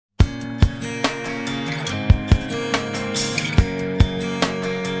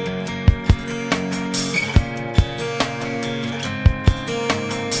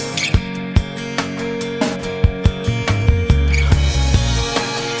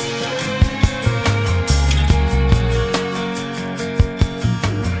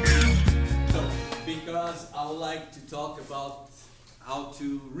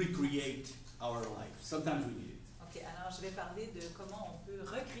to recreate our life. Sometimes we need it. Ok, alors je vais parler de comment on peut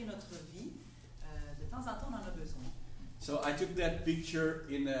recréer notre vie. De temps en temps, on en a besoin. So I took that picture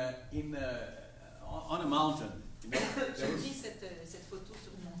on a mountain. You know, J'ai pris cette photo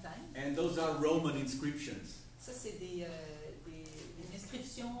sur une montagne. and those are Roman inscriptions. Ça, c'est des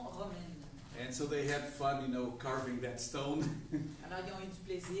inscriptions romaines. And so they had fun, you know, carving that stone. Alors, ils ont eu du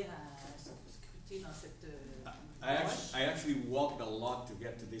plaisir à scruter dans cette I actually walked a lot to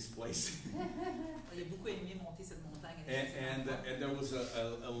get to this place. J'ai beaucoup aimé monter cette montagne. And there was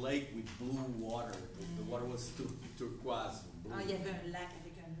a lake with blue water. The water was turquoise. Blue. Il y avait un lac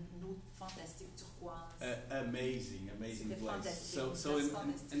avec une eau fantastique turquoise. Amazing place. So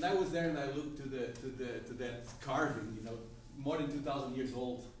fantastique. and I was there and I looked to that carving, you know, more than 2,000 years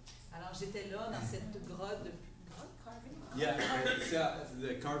old. Alors j'étais là dans cette grotte carving. Yeah,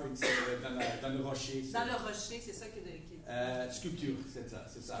 the carving dans le rocher. Dans le rocher, c'est ça qui est. Sculpture, c'est ça.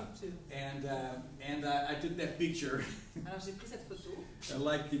 Sculpture. And I took that picture. Alors j'ai pris cette photo.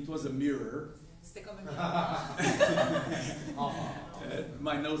 Like it was a mirror. C'était comme un miroir.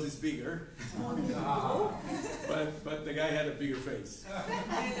 My nose is bigger. but the guy had a bigger face.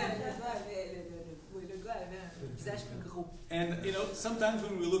 Le gars avait un visage plus gros. And you know, sometimes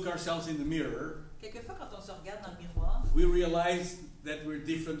when we look ourselves in the mirror, quelquefois quand on se regarde dans le miroir, we realize that we're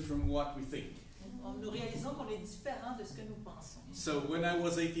different from what we think. Nous réalisons qu'on est différent de ce que nous pensons. So when I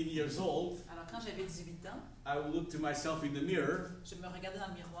was 18 years old, alors quand j'avais 18 ans, I would look to myself in the mirror, je me regardais dans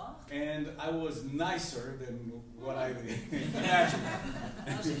le miroir, and I was nicer than what I imagined.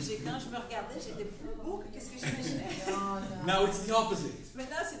 alors quand je me regardais, j'étais plus beau que ce que j'imaginais. Now it's the opposite.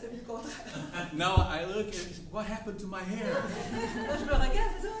 Maintenant, c'est devenu le contraire. Now I look and what happened to my hair? Là, je me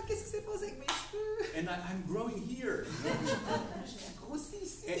regarde et je dis, qu'est-ce qui s'est passé avec mes cheveux? And I'm growing here. J'ai grossi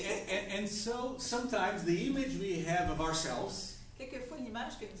ici. And so sometimes the image we have of ourselves, quelquefois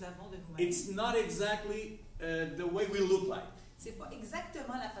l'image que nous avons de nous-mêmes, it's not exactly the way we look like. C'est pas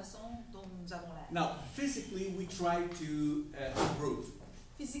exactement la façon dont nous avons l'air. Now, physically, we try to improve.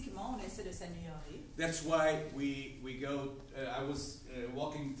 Physiquement, on essaie de s'améliorer. That's why we go. I was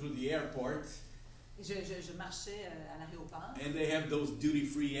walking through the airport. Je marchais à l'aéroport. And they have those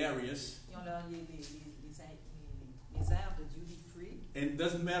duty-free areas. Ils ont là les aires de duty free. And it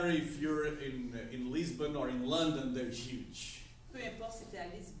doesn't matter if you're in Lisbon or in London, they're huge. Peu importe si c'était à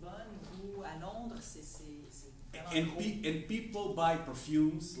Lisbonne ou à Londres, c'est and people buy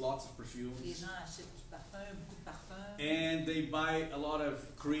perfumes, lots of perfumes. Les gens achètent du parfum, beaucoup de parfums. And they buy a lot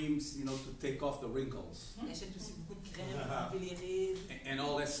of creams, you know, to take off the wrinkles. Ils achètent aussi beaucoup de crèmes pour enlever les rides. And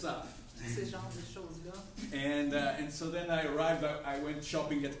all that stuff. Ce genre de choses-là. And so then I arrived. I went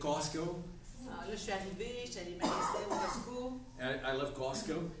shopping at Costco. Alors là, je suis arrivée, je suis allée m'investir au Costco. I love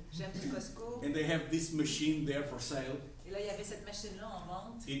Costco. J'aime le Costco. And they have this machine there for sale. Et là, il y avait cette machine-là en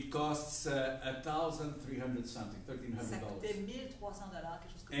vente. It costs $1,300 something, $1,300. Ça coûtait $1,300,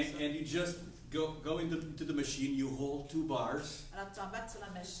 quelque chose comme ça. And you just go into the machine. You hold 2 bars. Alors tu embarques sur la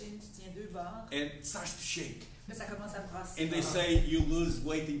machine, tu tiens 2 barres. And it starts to shake. Puis ça commence à brasser. And they say you lose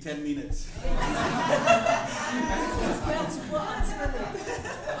weight in 10 minutes.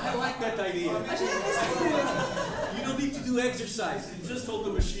 I like that idea. You don't need to do exercise. You just hold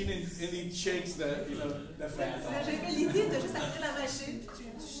the machine and it shakes the fat off. J'ai fait l'idée de juste après la machine, puis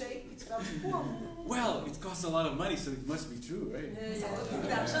tu shakes, puis tu perds du poids. Well, it costs a lot of money, so it must be true, right? Ça coûte beaucoup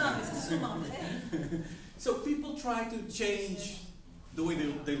d'argent, mais c'est sûrement vrai. So people try to change the way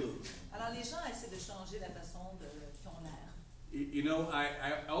they look. Alors les gens essaient de changer la façon qu'ils ont l'air. You know, I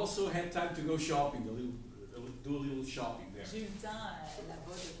also had time to go shopping, do a little shopping there. J'ai eu le temps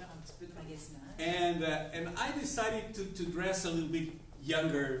là-bas de faire un petit peu de magasinage. And I decided to dress a little bit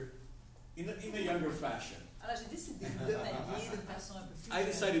younger, in a younger fashion. Alors j'ai décidé de m'habiller d'une façon un peu plus. I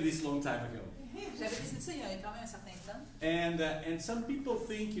decided this a long time ago. J'avais décidé ça il y a quand même un certain temps. And some people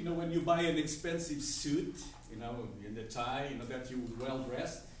think, you know, when you buy an expensive suit, you know, in the tie, you know, that you're well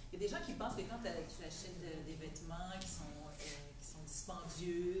dressed. Il y a des gens qui pensent que quand tu achètes des vêtements qui sont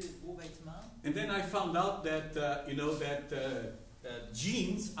dispendieux, beaux vêtements. And then I found out that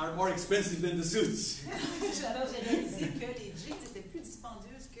jeans are more expensive than the suits. Alors j'ai réalisé que les jeans étaient plus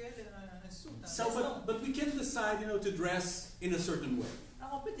dispendieuses que un suit. So, but we can decide, you know, to dress in a certain way.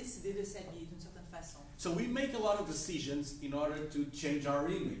 Alors on peut décider de s'habiller d'une certaine façon. So we make a lot of decisions in order to change our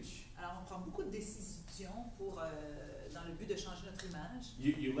image. Alors on prend beaucoup de décisions pour dans le but de changer notre image.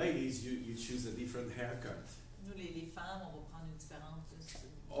 You ladies, you choose a different haircut. Nous les femmes, on va prendre une différente de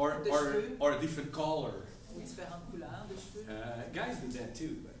cheveux. Or a different color. Ou différentes couleurs de cheveux. Guys do that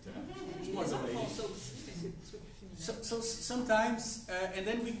too, but Les more the hommes font ladies. ça aussi, mais c'est des trucs plus féminins. So sometimes, and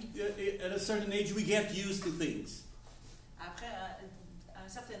then we, at a certain age, we get used to things. Après, à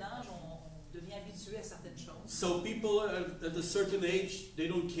certain âge, on devient habitué à certaines choses. So people at a certain age, they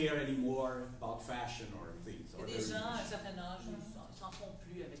don't care anymore about fashion or things. Il y a des gens à un certain âge, ils s'en font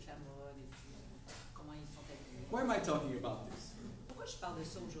plus avec la mode et puis comment ils sont habillés. Why am I talking about this? Pourquoi je parle de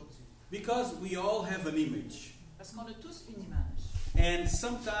ça aujourd'hui? Because we all have an image. Parce qu'on a tous une image. And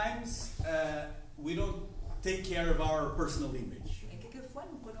sometimes we don't take care of our personal image. Et quelquefois,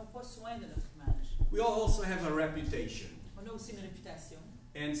 nous ne prenons pas soin de notre image. We all also have a reputation. On a aussi une réputation.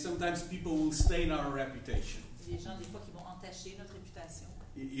 And sometimes people will stain our reputation. Il y a des gens, des fois, qui vont entacher notre réputation.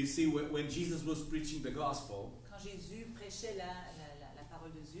 You see, when Jesus was preaching the gospel, Quand Jésus prêchait la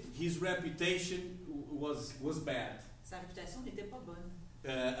parole de Dieu, his reputation was bad sa réputation n'était pas bonne.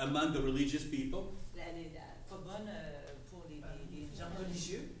 among the religious people. Pas bonne pour les gens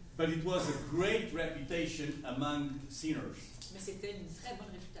religieux. But it was a great reputation among sinners. Mais c'était une très bonne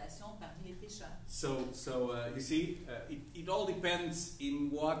réputation parmi les pécheurs. So you see, it all depends in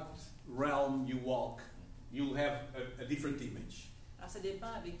what realm you walk. You'll have a different image. Alors ça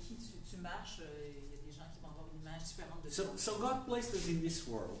dépend avec qui tu marches. Il y a des gens qui vont avoir une image différente de toi. So God placed us in this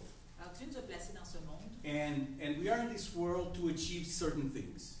world. Alors Dieu nous a placés dans ce monde. And we are in this world to achieve certain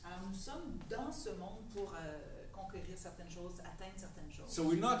things. Alors nous sommes dans ce monde pour conquérir certaines choses, atteindre certaines choses. So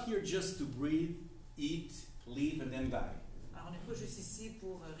we're not here just to breathe, eat, live, and then die. Alors on n'est pas juste ici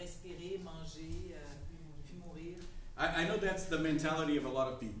pour respirer, manger, puis mourir. I know that's the mentality of a lot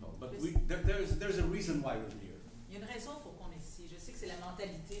of people, but there's a reason why we're here. Il y a une raison pour qu'on est ici. Je sais que c'est la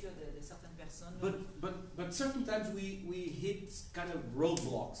mentalité là, de certaines personnes. But certain times we hit kind of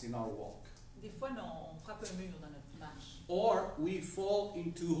roadblocks in our walk. Des fois, on frappe un mur dans notre marche. Or we fall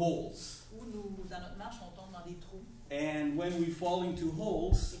into holes. Ou dans notre marche, on tombe dans des trous. And when we fall into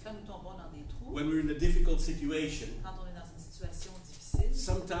holes, Et quand nous tombons dans des trous, when we're in a difficult situation, quand on est dans une situation difficile,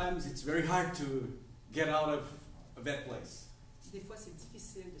 sometimes it's very hard to get out of that place. des fois c'est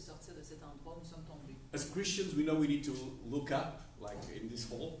difficile de sortir de cet endroit où nous sommes tombés. As Christians, we know we need to look up, like in this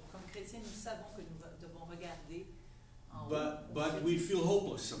hole. Comme chrétiens, nous savons que nous devons regarder en haut. But we feel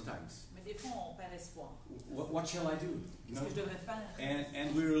hopeless sometimes. Mais des fois, on perd espoir. What shall I do? You Qu'est-ce know? que je devrais faire?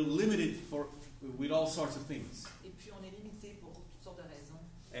 And we're limited with all sorts of things. Et puis, on est limité pour toutes sortes de raisons.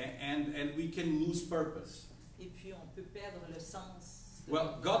 And we can lose purpose. Et puis, on peut perdre le sens.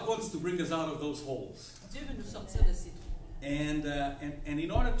 Well, God wants to bring us out of those holes. Dieu veut nous sortir de ces trous. And in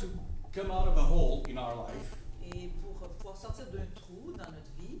order to come out of a hole in our life, Et pour pouvoir sortir d'un trou dans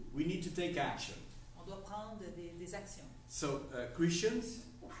notre vie, we need to take action. on doit prendre des actions. So Christians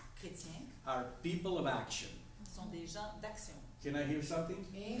Chrétiens are people of action. sont des gens d'action. Can I hear something?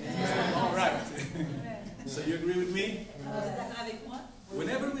 Amen. All right. So you agree with me? Vous êtes d'accord avec moi?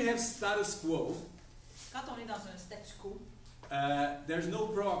 Whenever we have status quo, Quand on est dans un statu quo, there's no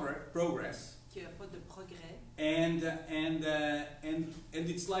progress, qu'il n'y a pas de progrès, and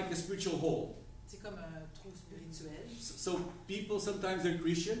it's like a spiritual hole. c'est comme un trou spirituel. So people sometimes they're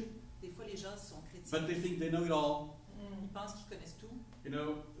Christian, Des fois, les gens sont chrétiens. but they think they know it all. Ils pensent qu'ils connaissent tout. You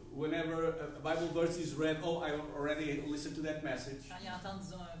know, whenever a Bible verse is read, oh, I already listened to that message. Quand ils entendent,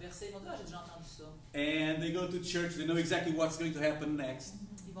 disons, un verset, ils vont dire, ah, j'ai déjà entendu ça. And they go to church, they know exactly what's going to happen next.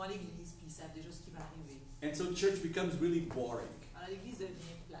 Ils vont à l'église, puis ils savent déjà ce qui va arriver. And so church becomes really boring. Alors, l'église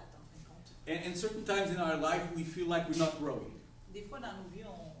devient plate, en fin de compte. And certain times in our life, we feel like we're not growing. Des fois, dans nos vies,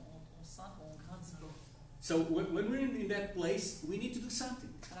 on sent qu'on ne grandit pas. So when we're in that place, we need to do something.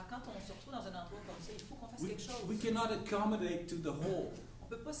 Alors, quand on se retrouve dans un endroit comme ça, il faut qu'on fasse quelque chose. We cannot accommodate to the hole. On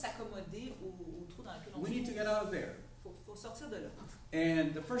ne peut pas s'accommoder au trou dans lequel on We se need to trouve. get out of there. Faut sortir de là.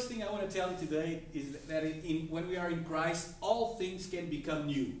 And the first thing I want to tell you today is that when we are in Christ, all things can become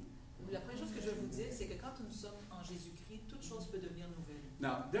new. La première chose que je veux vous dire, c'est que quand nous sommes en Jésus-Christ, toute chose peut devenir nouvelle.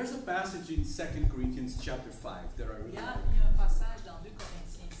 Now, there's a passage in 2 Corinthians chapter 5 that I really Il y a like. un passage dans 2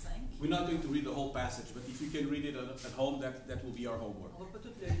 Corinthiens 5. We're not going to read the whole passage, but if you can read it at home, that will be our homework. On ne va pas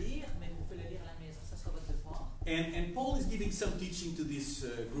tout le lire, mais vous pouvez le lire à la maison. Ça sera votre devoir. And Paul is giving some teaching to this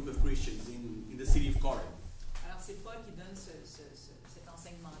group of Christians in the city of Corinth. Alors, c'est Paul qui donne cet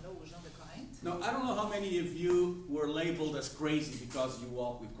enseignement-là aux gens de Corinthe. Now, I don't know how many of you were labeled as crazy because you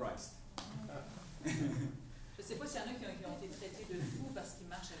walk with Christ. Je ne sais pas s'il y en a qui ont été traités de fous parce qu'ils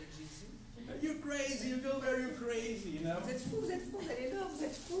marchent avec Jésus. You're crazy, you go there, you're crazy, you know. Vous êtes fous, vous allez là, vous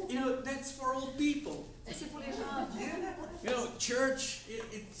êtes fous. You know, that's for old people. Ça, c'est pour les gens vieux. You know, church,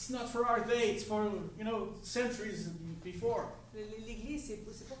 it's not for our day, it's for, you know, centuries before. L'église,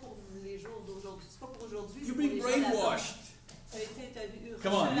 c'est pas pour les jours d'aujourd'hui. C'est pas pour aujourd'hui. You've been brainwashed.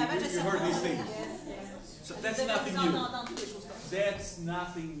 Come on, you heard these things. So that's nothing new. That's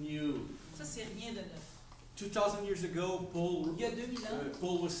nothing new. Ça, c'est rien de neuf. 2,000 years ago, Il y a 2000 ans,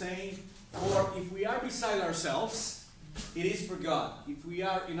 Paul was saying, for if we are beside ourselves, it is for God. If we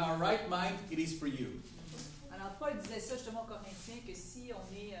are in our right mind, it is for you. Alors Paul disait ça justement aux Corinthiens, que si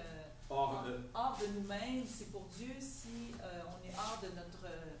on est Hors de- hors de nous-mêmes, c'est pour Dieu. Si on est hors de notre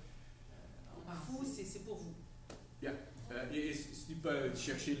fou, c'est pour vous. Yeah. Est-ce que tu peux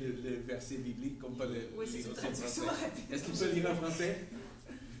chercher le verset biblique comme pas le Oui, c'est lire une en traduction français? rapide. Est-ce que tu peux lire en français?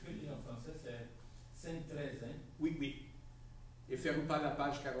 Je peux lire en français, c'est 5.13. Hein? Oui, oui. Et ferme pas la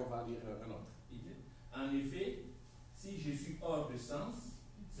page car on va lire un autre. En effet, si je suis hors de sens,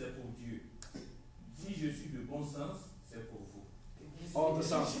 c'est pour Dieu. Si je suis de bon sens, c'est pour vous. Hors de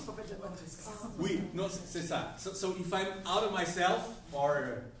sens. J'ai pas fait de bonne traduction. Oui, non, c'est ça. So if I'm out of myself,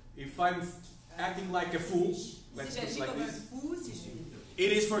 or if I'm acting like a fool, let's Si put it j'agis like comme un this, fou, si je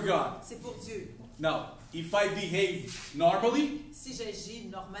it is for God. c'est pour Dieu. Now, if I behave normally, Si j'agis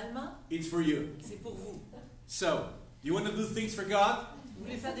normalement, it's for you. c'est pour vous. So, you want to do things for God? Vous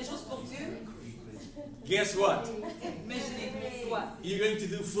voulez faire des choses pour Dieu? Guess what? Imaginez quoi? You're going to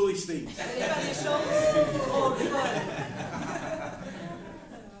do foolish things. Vous allez faire des choses drôles, folles.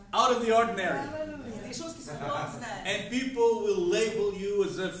 Out of the ordinary. Des choses qui sont pas ordinaires. And people will label you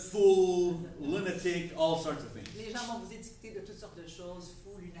as a fool, lunatic, all sorts of things. Les gens vont vous étiqueter de toutes sortes de choses,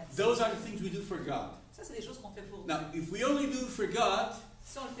 fous, lunatiques. Those are the things we do for God. Ça, c'est des choses qu'on fait pour Dieu. Now, if we only do it for God,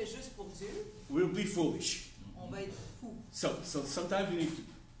 Si on le fait juste pour Dieu, we'll be foolish. on va être fou. So sometimes we need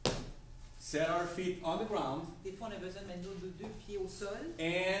to set our feet on the ground Des fois, on a besoin de mettre nos deux pieds au sol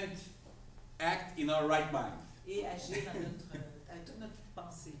and act in our right mind. et agir avec toute notre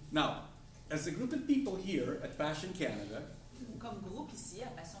pensée. Now, as a group of people here at Passion Canada, Comme groupe ici, à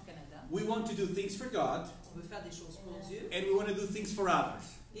Passion Canada, we want to do things for God on veut faire des choses pour Dieu and we want to do things for others.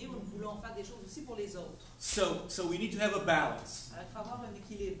 et nous voulons faire des choses aussi pour les autres. So we need to have a balance, Alors, il faut avoir un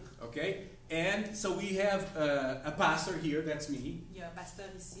équilibre. okay? And so we have a pastor here, that's me, Il y a un pasteur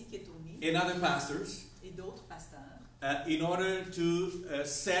ici qui est Tony and other pastors, et d'autres pasteurs in order to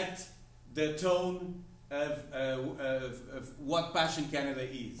set the tone of what Passion Canada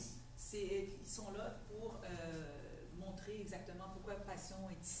is. Ils sont là pour montrer exactement pourquoi Passion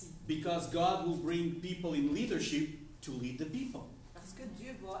est ici. Because God will bring people in leadership to lead the people. Parce que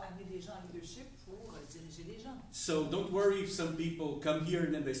Dieu va amener des gens en leadership pour diriger les gens. So don't worry if some people come here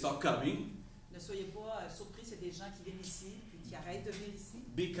and then they stop coming, Ne soyez pas surpris, c'est des gens qui viennent ici puis qui arrêtent de venir ici.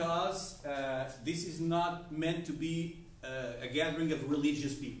 because this is not meant to be a gathering of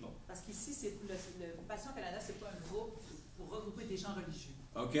religious people. Parce qu'ici, c'est le Passion Canada, c'est pas un groupe pour regrouper des gens religieux.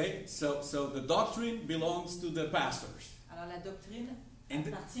 Okay? So the doctrine belongs to the pastors. Alors la doctrine And-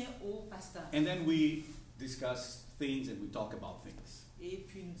 appartient aux pasteurs. And then we discuss things and we talk about things. Et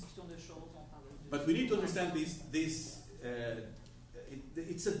puis nous discutons de choses, on parle de... But we need to understand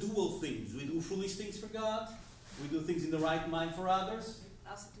it's a dual thing. We do foolish things for God, we do things in the right mind for others.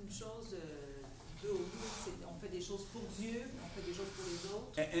 Alors c'est une chose double, on fait des choses pour Dieu, on fait des choses pour les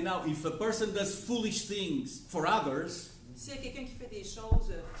autres. And now if a person does foolish things for others, S'il y a quelqu'un qui fait des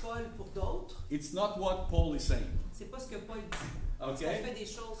choses folles pour d'autres, it's not what Paul is saying. c'est pas ce que Paul dit. Okay? On fait des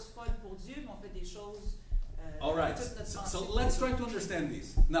choses folles pour Dieu, mais on fait des choses All right. toute notre pensée So pour let's Dieu. try to understand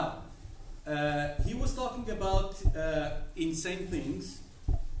this. Now, he was talking about insane things,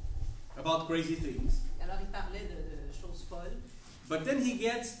 about crazy things, Alors il parlait de choses folles. but then he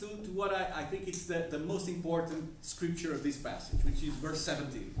gets to what I think it's the most important scripture of this passage, which is verse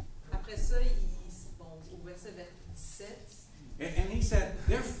 17. Après ça, au verset 17, And he said,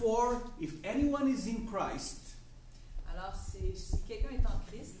 therefore, if anyone is in Christ, alors si quelqu'un est en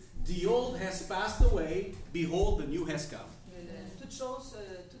Christ, the old has passed away, behold, the new has come.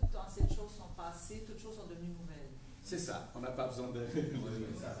 toutes anciennes choses sont passées, toutes choses sont devenues nouvelles. C'est ça, on n'a pas besoin de...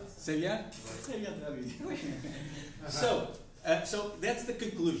 C'est bien? Très bien traduit. So that's the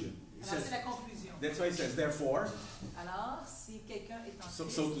conclusion. He Alors says, c'est la conclusion. that's why he says, therefore, Alors si quelqu'un est en so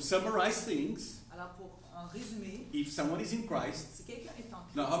Christ, to summarize things, alors pour en résumer, if someone is in Christ, si quelqu'un est en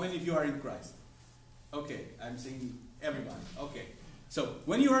Christ, now how many of you are in Christ? Okay, I'm saying everybody. Okay, so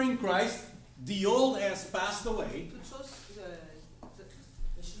when you are in Christ, the old has passed away, toutes choses,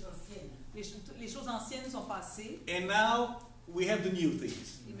 les choses anciennes sont passées, and now we have the new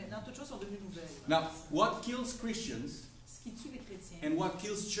things. et maintenant toutes choses sont devenues nouvelles. Now, what kills Christians Ce qui tue les chrétiens, and what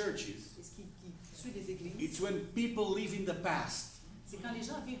kills churches, et ce qui tue les églises, it's when people live in the past. c'est quand les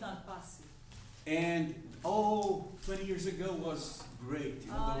gens vivent dans le passé. And 20 years ago was great,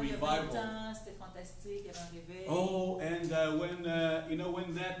 Ah, the il y a 20 revival. ans, c'était fantastique, il y avait un réveil. Oh, and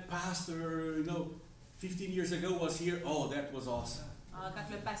when that pastor, 15 years ago was here, oh, that was awesome. Ah,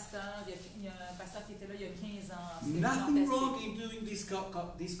 quand le pasteur, il y a un pasteur qui était là il y a 15 ans, c'était Nothing fantastique. wrong in doing these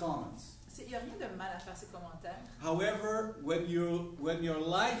comments. Il n'y a rien de mal à faire ces commentaires. However, when your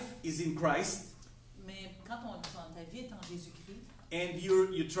life is in Christ, Mais quand ta vie est en Jésus-Christ and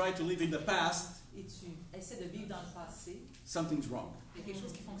you try to live in the past, et tu essaies de vivre dans le passé, something's wrong. il y a quelque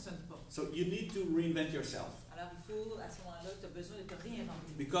chose qui ne fonctionne pas. So you need to reinvent yourself. Alors il faut, à ce moment-là, tu as besoin de te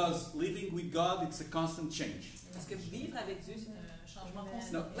réinventer. Because living with God, it's a constant change. Parce que vivre avec Dieu, c'est un changement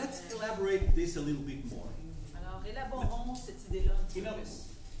constant. Now, let's elaborate this a little bit more. Alors élaborons cette idée-là un petit You peu know, plus.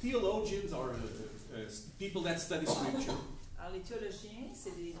 theologians or people that study scripture, Alors les théologiens,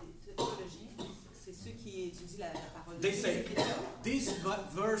 c'est c'est ceux qui étudient la parole de they Dieu. say this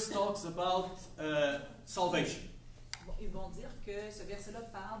verse talks about salvation. Bon, ils vont dire que ce verset-là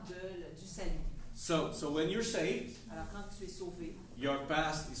parle du salut. So when you're saved, Alors quand tu es sauvé, your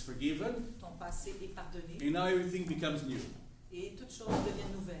past is forgiven, ton passé est pardonné and now everything becomes new. et toutes choses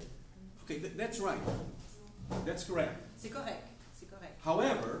deviennent nouvelles. Okay, that's right. That's correct. C'est correct. C'est correct.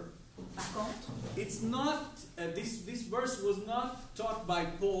 However, Par contre, it's not. This verse was not taught by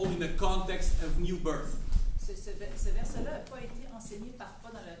Paul in the context of new birth. ce verset-là n'a pas été enseigné par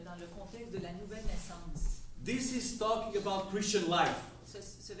Paul dans le contexte de la nouvelle naissance. This is talking about Christian life.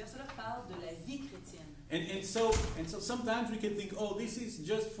 Ce verset-là parle de la vie chrétienne. And so sometimes we can think, oh, this is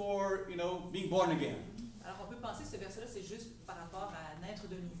just for, being born again. Alors on peut penser que ce verset-là c'est juste par rapport à naître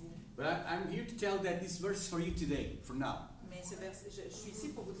de nouveau. But I'm here to tell that this verse is for you today, for now. Mais je suis ici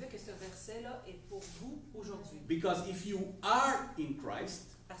pour vous dire que ce verset-là est pour vous aujourd'hui. Because if you are in Christ,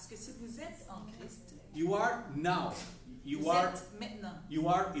 Parce que si vous êtes en Christ, you are now. vous êtes maintenant. You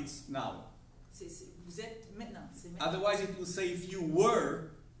are, it's now. Vous êtes maintenant. C'est maintenant. Otherwise it will say if you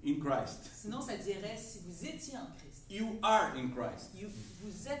were in Christ. Sinon ça dirait si vous étiez en Christ. You are in Christ.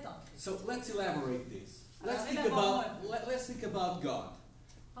 Vous êtes en Christ. So let's elaborate this. Alors, Let's think about God.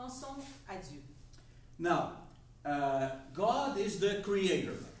 Pensons à Dieu. Now, God is the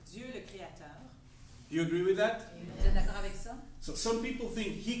creator. Dieu le créateur. Do you agree with that? Vous êtes d'accord avec ça? So some people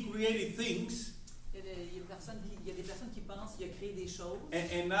think he created things Il y a des personnes qui pensent qu'il a créé des choses.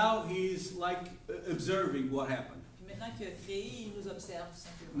 and now he's like observing what happened. Puis maintenant qu'il a créé, il nous observe tout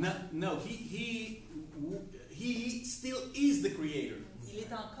simplement. No, he still is the creator. Il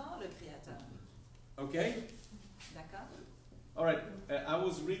est encore le créateur. Okay? D'accord? All right. I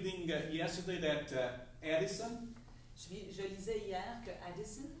was reading yesterday that Edison, Je lisais hier que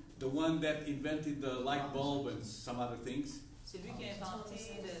Edison, the one that invented the light bulb and some other things, c'est lui qui a inventé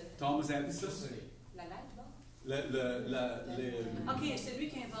Thomas Edison, la light bulb? Ok, c'est lui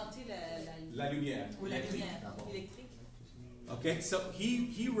qui a inventé la lumière. ou la lumière électrique. Okay, so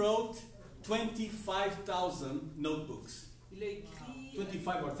he wrote 25,000 notebooks. Il a écrit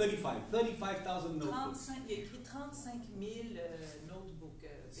 25 or 35,000 notebooks. il a écrit 35 000 notebooks.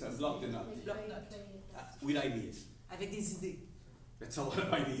 So block the note. Bloc-notes. With ideas. Avec des idées. That's a lot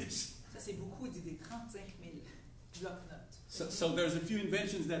of ideas. Ça, c'est beaucoup d'idées. 35 000 bloc-notes. So there's a few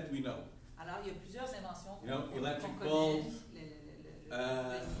inventions that we know. Alors, il y a plusieurs inventions electric qu'on bulb,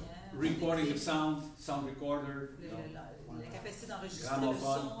 connaît. recording of sound recorder. La capacité d'enregistrer le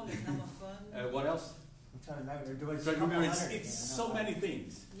Gramophone. son, le gramophone. What else? I'm trying to remember. Try to remember, it's so many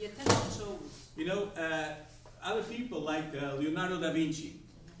things. Il y a tellement de choses. Other people like Leonardo da Vinci.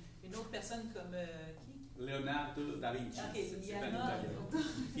 Une autre personne comme qui? Leonardo da Vinci. Ok, C'est il y en un a. Italien.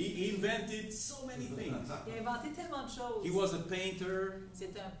 He invented so many things. Il a inventé tellement de choses. He was a painter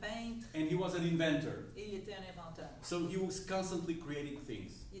C'était un peintre and he was an inventor. et il était un inventeur. So he was constantly creating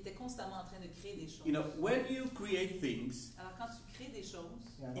things. Il était constamment en train de créer des choses. When you create things, Alors quand tu crées des choses,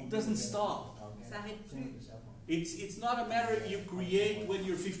 it doesn't stop. ça n'arrête plus. It's not a matter you create when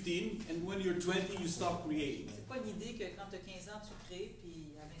you're 15 and when you're 20 you stop creating. C'est pas une idée que quand tu as 15 ans, tu crées,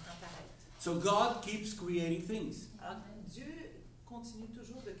 puis à 20 ans, tu arrêtes. So God keeps creating things. Alors Dieu continue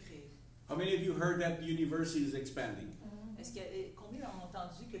toujours de créer. How many of you heard that the universe is expanding? Combien ont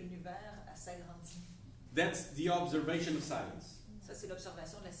entendu que l'univers s'agrandit? That's the observation of science. Ça, c'est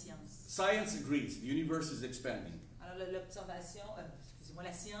l'observation de la science. Science agrees, the universe is expanding. Alors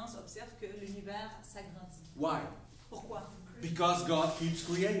la science observe que l'univers s'agrandit. Why? Pourquoi? Because God keeps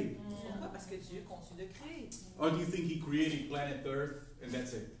creating. Pourquoi? Parce que Dieu continue de créer. Or do you think He created planet Earth and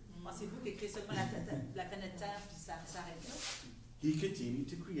that's it? Pensez-vous qu'il crée seulement la planète Terre puis ça s'arrête là? He continued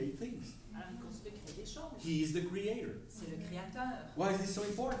to create things. Alors il continue de créer des choses. He is the creator. C'est le créateur. Why is this so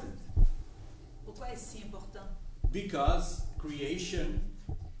important? Pourquoi est-ce si important? Because creation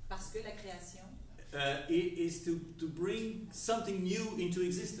Parce que la création, is to bring something new into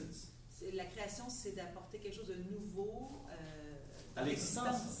existence. la création, c'est d'apporter quelque chose de nouveau À à l'existence.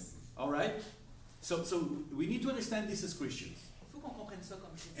 l'existence. All right? So we need to understand this as Christians. Il faut qu'on comprenne ça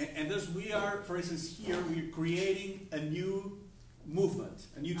comme chrétien. And as we are, for instance, here, we're creating a new movement,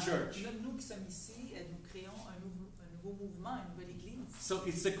 a new church. Là, nous qui sommes ici, nous créons un nouveau mouvement, une nouvelle église. So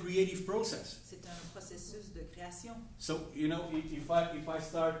it's a creative process. C'est un processus de création. So, you know, if I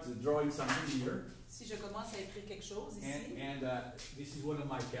start drawing something here, Si je commence à écrire quelque chose ici, and this is one of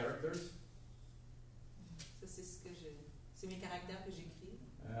my characters. ça c'est mes caractères que j'écris.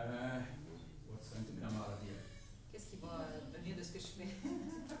 What's going to come out of here? Qu'est-ce qui va venir de ce que je fais?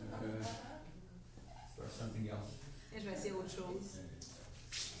 Start something else. Et je vais essayer autre chose.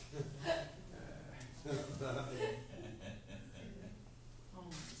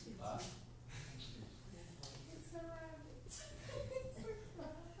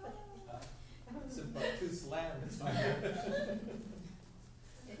 It's about too slam. It's fine.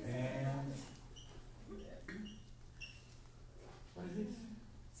 And what is this?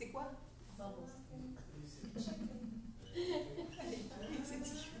 C'est quoi?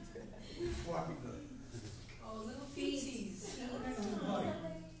 Oh, little feeties.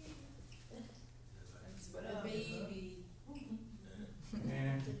 A baby.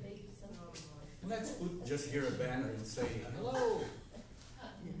 And let's put just here a banner and say hello.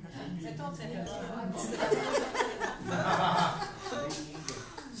 Ça tombe, c'est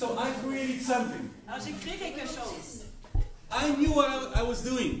So I created something. Alors j'ai créé quelque chose. I knew what I was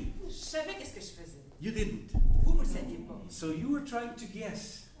doing. Je savais qu'est-ce que je faisais. You didn't. Vous le saviez pas. So you were trying to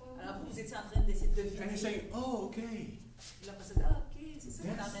guess. Alors vous étiez en train d'essayer de And you're deviner. saying, oh, okay. Là, après ça, ok, c'est ça que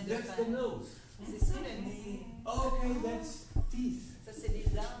tu es en train de That's the faire. nose. C'est ça le nez. Okay, that's teeth. Ça, c'est les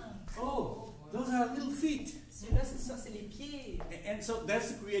dents. Oh, those are little feet. Celui-là, c'est ça, c'est les pieds. And so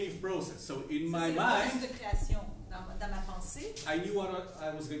that's the creative process. So in Ça, my c'est le mind, processus de création. Dans ma pensée, I knew what I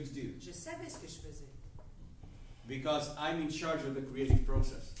was going to do je savais ce que je faisais. because I'm in charge of the creative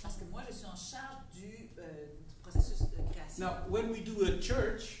process. Parce que moi, je suis en charge du processus de création. Now, when we do a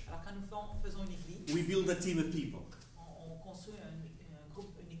church, Alors, quand nous faisons une église, we build a team of people. on construit un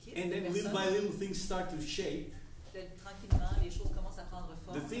groupe, une équipe And de then little personnes. by little things start to shape. Tranquillement, les choses commencent à prendre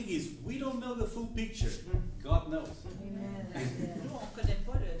forme. The thing is, we don't know the full picture. God knows. Nous, on ne connaît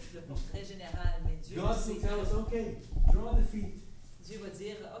pas le portrait général, mais Dieu le God sait. will tell us, okay, draw the feet. Dieu va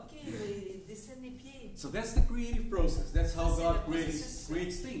dire, ok, dessine les pieds. So that's the creative process. That's how C'est God le processus.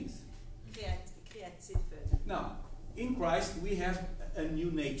 creates things. Créatif. Now, in Christ, we have a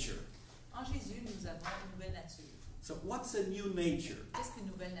new nature. En Jésus, nous avons une nouvelle nature. So what's a new nature? Qu'est-ce qu'une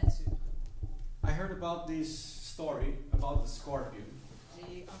nouvelle nature? I heard about this story about the scorpion.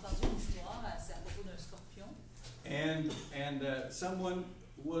 J'ai entendu une histoire, c'est à propos d'un scorpion. And someone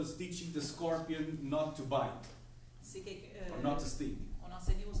was teaching the scorpion not to bite C'est or not to sting. on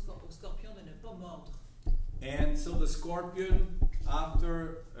enseignait au scorpion de ne pas mordre. And so the scorpion,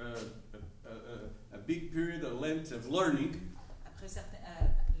 after a big period, a length of learning, Après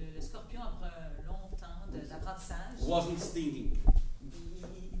le scorpion, après un long temps d'apprentissage, wasn't stinging.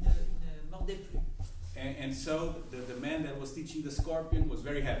 il ne mordait plus. And so the man that was teaching the scorpion was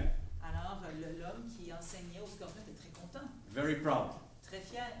very happy, Alors l'homme qui enseignait au scorpion était très content, very proud. très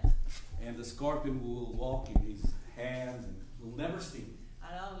fier. And the scorpion will walk in his hands and will never sting.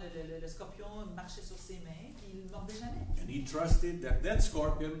 Alors le scorpion marchait sur ses mains et il ne mordait jamais. And he trusted that that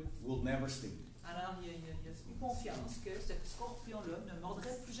scorpion will never sting. Alors il a eu confiance que ce scorpion-là ne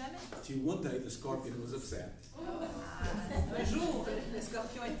mordrait plus jamais. Till one day the scorpion was upset Un jour, le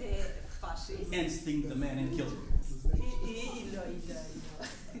scorpion était fâché and sting the man and killed him. et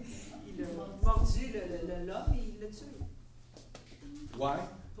il a mordu l'homme et il l'a tué. Why?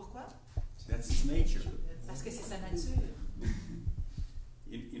 Pourquoi? That's his nature. Parce que c'est sa nature.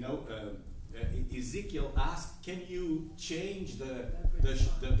 You know, Ezekiel asked, "Can you change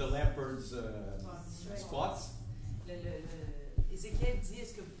the leopard's spots?" Ézéchiel dit,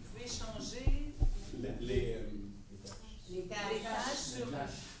 est-ce que vous pouvez changer Les taches sur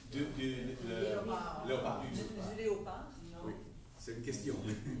du léopard. du léopard? Oui, c'est une question.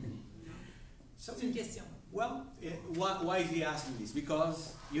 So, C'est une question. well, why is he asking this?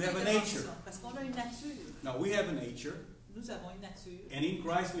 Because you have a nature. Parce qu'on a une nature. Now we have a nature, Nous avons une nature. and in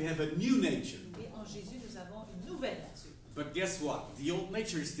Christ we have a new nature. Et en Jésus, nous avons une nouvelle nature. But guess what? The old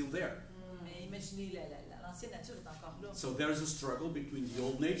nature is still there. Mais imaginez, l'ancienne nature est encore là. So there is a struggle between the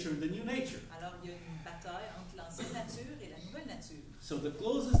old nature and the new nature. Alors, il y a une bataille entre l'ancienne nature et la nouvelle nature. So the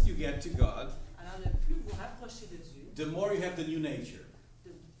closest you get to God, Alors, le plus vous rapprochez de Dieu, the more you have the new nature.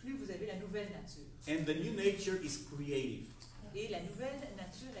 plus vous avez la nouvelle nature. And the new nature is creative. Et la nouvelle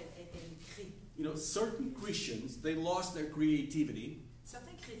nature, elle crée. You know, certain Christians, they lost their creativity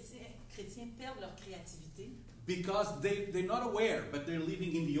Certains chrétiens perdent leur créativité. because they're not aware, but they're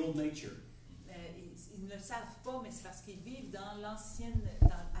living in the old nature. Ils ne le savent pas, mais c'est parce qu'ils vivent dans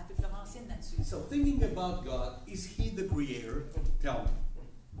avec leur ancienne nature. So thinking about God, is He the creator? Tell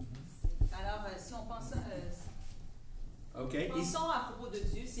me. Alors, si on pense, Okay? pensons à propos de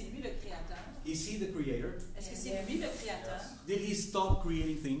Dieu, c'est lui le créateur. Is he the creator? Est-ce que c'est lui le créateur? Did he stop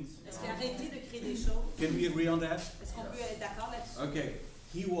creating things? Est-ce qu'il a arrêté de créer des choses? Can we agree on that? Est-ce qu'on peut être d'accord là-dessus? Okay.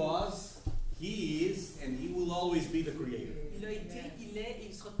 He was, he is, and he will always be the creator. Il a été, il est et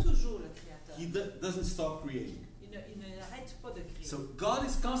il sera toujours le créateur. He doesn't stop creating. Il n'arrête pas de créer. So God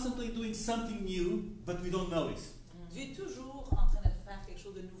is constantly doing something new, but we don't notice. Dieu est toujours en train de faire quelque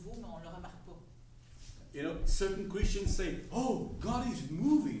chose de nouveau, mais on ne le remarque pas. You know, certain Christians say, "Oh, God is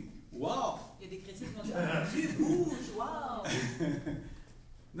moving. Wow." Il y a des chrétiens qui vont dire, ah, Dieu bouge, wow!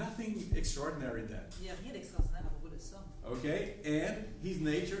 Nothing extraordinary in that. Il n'y a rien d'extraordinaire à propos de ça. Okay? And his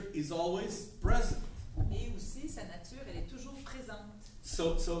nature is always present. Et aussi, sa nature, elle est toujours présente.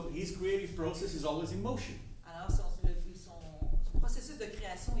 So his creative process is always in motion. Alors, son processus de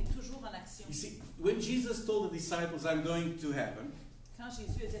création est toujours en action. You see, when Jesus told the disciples, "I'm going to heaven," Quand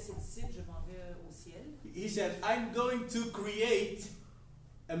Jésus a dit à ses disciples, je m'en vais au ciel, he said, "I'm going to create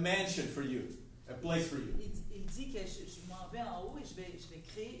a mansion for you, a place for you." il dit que je m'en vais en haut et je vais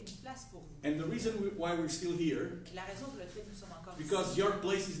créer une place pour vous. And the reason why we're still here, La raison pour laquelle nous sommes encore because ici, your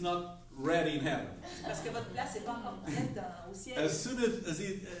place is not ready in heaven. c'est parce que votre place n'est pas encore prête au ciel. As soon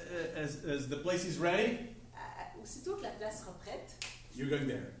as the place is ready, Aussitôt que la place sera prête, you're going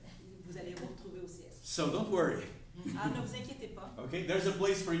there. vous allez vous retrouver au ciel. So don't worry. Alors ne vous inquiétez pas, Okay, there's a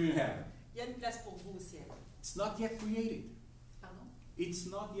place for you in heaven. il y a une place pour vous au ciel. It's not yet created. Pardon? It's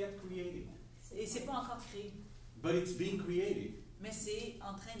not yet created, Et c'est pas encore créé, but it's being created mais c'est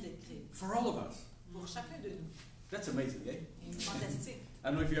en train d'être créé. for all of us. Pour chacun de nous. That's amazing, eh? C'est fantastique. I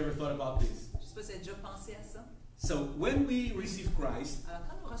don't know if you ever thought about this. Je ne sais pas si vous avez déjà pensé à ça. So when we receive Christ, Alors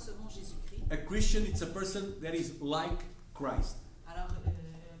quand nous recevons Jésus-Christ, a Christian is a person that is like Christ. alors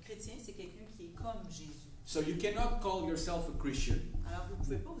un chrétien, c'est quelqu'un qui est comme Jésus. So you cannot call yourself a Christian Alors vous ne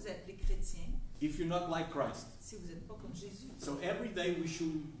pouvez pas vous appeler chrétien if you're not like Christ. si vous n'êtes pas comme Jésus. So every day we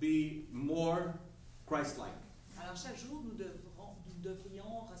should be more Christ-like. Alors chaque jour, nous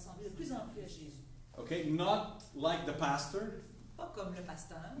devrions ressembler de plus en plus à Jésus. Okay, not like the pastor, Pas comme le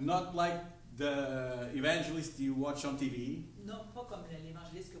pasteur, not like the evangelist you watch on TV. non pas comme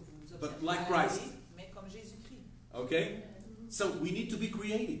l'évangéliste que vous But observez like à la Christ. télé, mais comme Jésus-Christ. Okay, so we need to be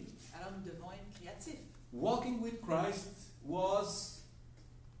creative. Alors nous devons être créatifs. Walking with Christ was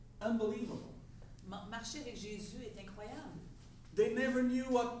unbelievable. Marcher avec Jésus est incroyable. They never knew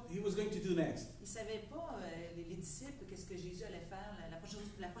what he was going to do next. Ils ne savaient pas, les disciples, qu'est-ce que Jésus allait faire,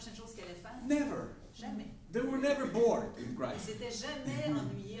 la prochaine chose qu'il allait faire. Never. Jamais. They were never bored with Ils Christ. n'étaient jamais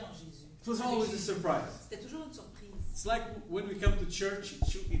ennuyés en Jésus. It was always a surprise. C'était toujours une surprise. It's like when we come to church,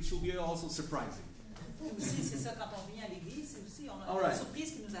 it should be also surprising. Aussi, c'est ça, quand on vient à l'église, c'est aussi, on a All right. des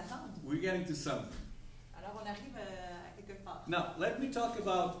surprises qui nous attendent. We're getting to something. Alors, on arrive à quelque part. Now, let me talk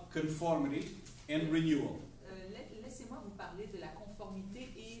about conformity and renewal. Laissez-moi vous parler de la conformité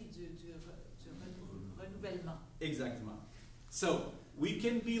et du renouvellement. Exactement. So, we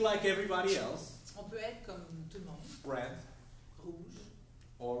can be like everybody else, On peut être comme tout le monde, red, rouge.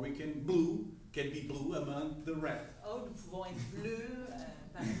 or we can be blue among the red. Oh, nous pouvons être bleus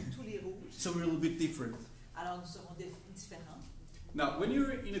parmi tous les rouges. So we're a little bit different. Alors, nous serons différents. Now, when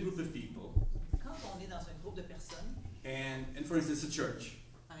you're in a group of people, Quand on est dans un groupe de personnes, and for instance, a church,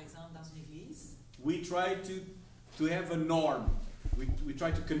 par exemple dans une église, we try to have a norm. We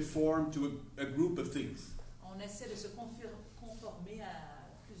try to conform to a group of things. on essaie de se conformer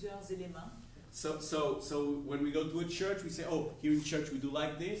à plusieurs éléments. So when we go to a church, we say, oh, here in church we do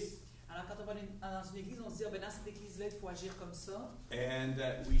like this, Alors, quand on va dans une église, on se dit, oh, ben, dans cette église-là, il faut agir comme ça. and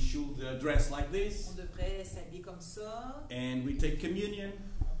we should dress like this, On devrait s'habiller comme ça. and we take communion,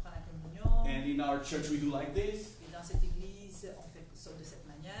 On prend la communion. and in our church we do like this. Et dans cette église, on fait ça de cette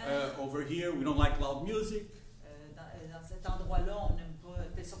manière. Over here, we don't like loud music. Dans cet endroit-là, on n'aime pas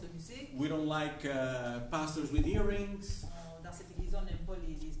telle sorte de musique. We don't like pastors with earrings. Dans cette église-là, on n'aime pas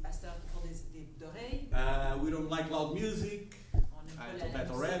les pasteurs qui font des d'oreilles. We don't like loud music. On n'aime pas I la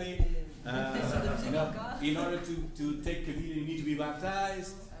told that musique, already. telle sorte de musique encore. In order to take communion, you need to be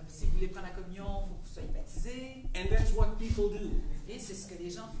baptized. Si vous voulez prendre la communion, il faut que vous soyez baptisés. And that's what people do. Et c'est ce que les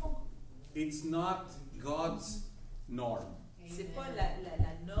gens font. It's not God's norm. C'est pas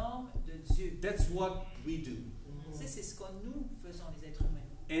la norme de Dieu. That's what we do. C'est ce que nous faisons, les êtres humains.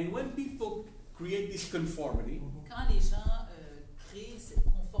 And when people create this conformity, Quand les gens créent cette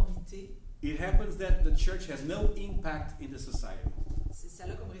conformité, it happens that the church has no impact in the society. ça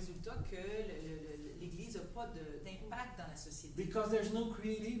a comme résultat que l'Église n'a pas d'impact dans la société. Because there's no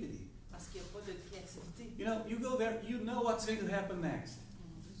creativity. Parce qu'il n'y a pas de créativité. You know, you go there, you know what's going to happen next.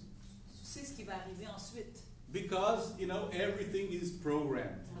 Tu sais ce qui va arriver ensuite. Because, you know, everything is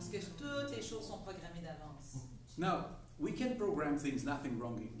programmed. Parce que toutes les choses sont programmées d'avance. Now, we can program things, nothing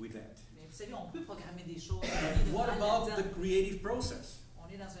wrong with that. Mais vous savez, on peut programmer des choses. What about the creative process? On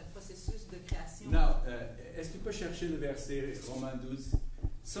est dans un processus de création. Now, est-ce que tu peux chercher le verset Romains 12?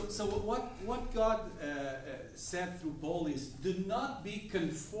 So what God said through Paul is, do not be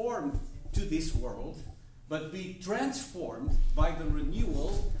conformed to this world, but be transformed by the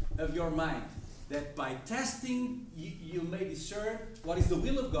renewal of your mind. That by testing, you may discern what is the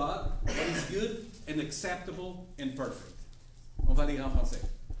will of God, what is good and acceptable and perfect. On va lire en français.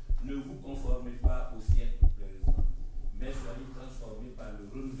 Ne vous conformez pas au siècle présent, mais soyez transformés par le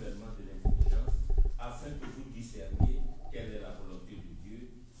renouvellement de l'intelligence, afin que vous discerniez quelle est la volonté de Dieu,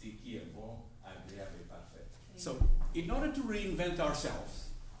 ce qui est bon, agréable et parfait. So, in order to reinvent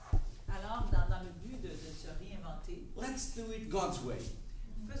ourselves, Alors, dans le but de se réinventer, let's do it God's way.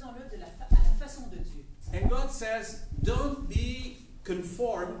 faisons-le à la façon de Dieu. And God says, don't be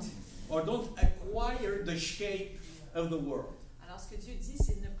conformed or don't acquire the shape of the world. Alors, ce que Dieu dit,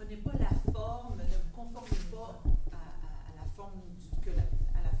 c'est ne prenez pas la forme, ne vous conformez pas à la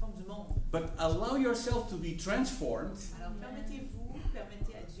forme du monde. But allow yourself to be transformed, Alors,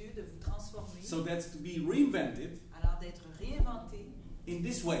 permettez à Dieu de vous transformer, so that's to be reinvented alors d'être réinventé in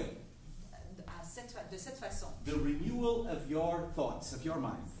this way. De cette façon. The renewal of your thoughts, of your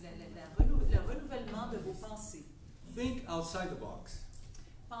mind. Le renouvellement de vos pensées. Think outside the box.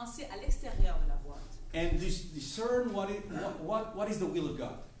 Pensez à l'extérieur de la boîte. And discern what is the will of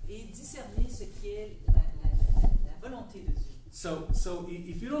God. Et discerner ce qui est la volonté de Dieu. So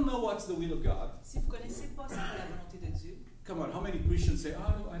if you don't know what's the will of God, Si vous ne connaissez pas ce qu'est la volonté de Dieu, come on, how many Christians say,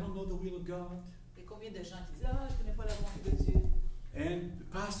 oh, I don't know the will of God? il y a combien de gens qui disent je ne connais pas la volonté de Dieu. And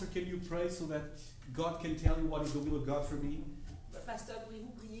Pastor, can you pray so that God can tell you what is the will of God for me? Pasteur,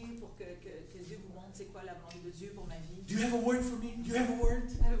 pourriez-vous prier pour que Dieu vous montre c'est quoi la volonté de Dieu pour ma vie? Do you have a word for me? Do you have a word?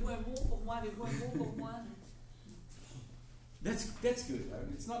 Avez-vous un mot pour moi? Avez-vous un mot pour moi? That's good. I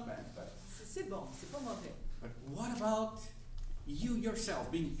mean, it's not bad. C'est bon, c'est pas mauvais. But what about you yourself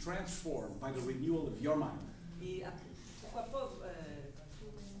being transformed by the renewal of your mind? Et pourquoi pas,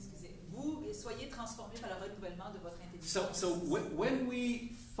 vous soyez transformés par le renouvellement de votre intelligence. So when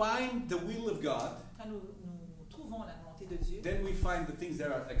we find the will of God, Quand nous trouvons la volonté de Dieu, then we find the things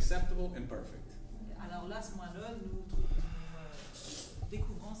that are acceptable and perfect. alors là, à ce moment-là, nous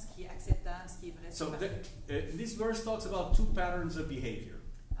découvrons ce qui est acceptable, ce qui est vrai. So this verse talks about two patterns of behavior.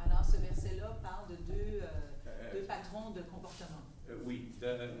 Alors ce verset-là parle de deux patrons de comportement.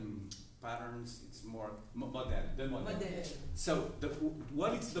 Patterns, it's more model. Modèle. So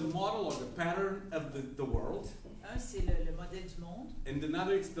one is the model or the pattern of the world, Un, c'est le modèle du monde, and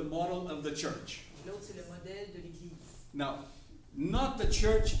another is the model of the church. et l'autre, c'est le modèle de l'Église. Now, not the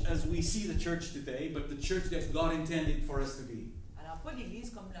church as we see the church today, but the church that God intended for us to be. Alors, pas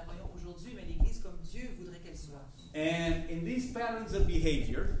l'Église comme nous la voyons aujourd'hui, mais l'Église comme Dieu voudrait qu'elle soit. And in these patterns of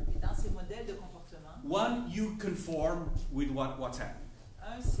behavior, Et dans ces modèles de comportement, one, you conform with what's happening.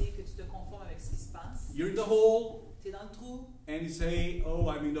 un, c'est que tu te conformes avec ce qui se passe. You're in the hole, Tu es dans le trou, and you say, oh,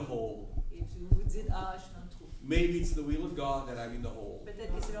 I'm in the hole. et tu vous dites, je suis dans le trou. Maybe it's the will of God that I'm in the hole.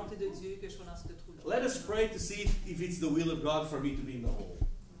 Peut-être que c'est la volonté de Dieu que je sois dans ce trou-là. Let us pray to see if it's the will of God for me to be in the hole.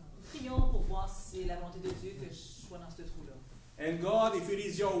 Prions pour voir si c'est la volonté de Dieu que je sois dans ce trou-là. And God, if it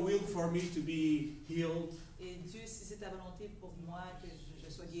is your will for me to be healed, Et Dieu, si c'est ta volonté pour moi que je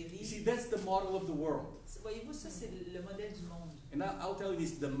sois guéri. you see, that's the model of the world. Voyez-vous, ça c'est le modèle du monde. And I'll tell you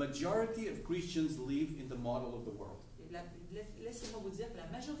this, the majority of Christians live in the model of the world. Laissez-moi vous dire que la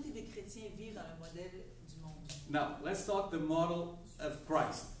majorité des chrétiens vivent dans le modèle du monde. Now, let's talk the model of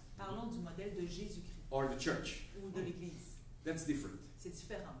Christ Parlons du modèle de Jésus-Christ or the church. ou de l'Église. That's different. C'est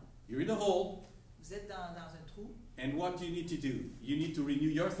différent. You're in a hole, Vous êtes dans un trou. and what do you need to do? You need to renew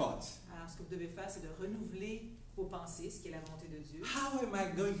your thoughts. Alors, ce que vous devez faire, c'est de renouveler vos pensées, ce qui est la volonté de Dieu. How am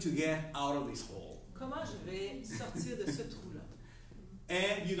I going to get out of this hole? Comment je vais sortir de ce trou-là?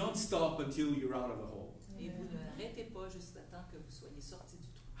 And you don't stop until you're out of the hole. Et vous n'arrêtez pas jusqu'à temps que vous soyez sortis du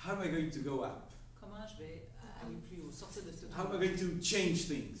trou. How am I going to go up? Comment je vais aller plus haut, sortir de ce How am I trou? going to change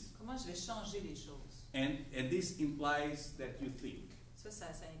things? Comment je vais changer les choses? And this implies that you think. Ça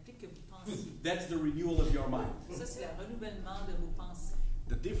implique que vous pensiez. That's the renewal of your mind. Ça, c'est le renouvellement de vos pensées.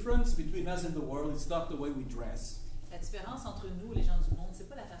 The difference between us and the world is not the way we dress. La différence entre nous, les gens du monde, c'est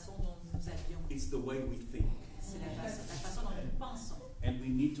pas la façon dont nous nous habillons. It's the way we think. C'est la façon dont nous pensons. And we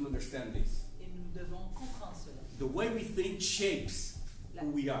need to understand this. Et nous devons comprendre cela. The way we think shapes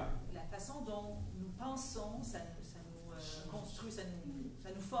who we are. La façon dont nous pensons, ça nous construit, ça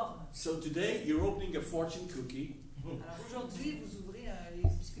nous forme. So today you're opening a fortune cookie. Alors aujourd'hui, vous ouvrez les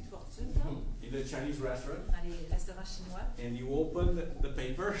biscuits de fortune. Là. in the Chinese restaurant, dans les restaurants chinois, and you open the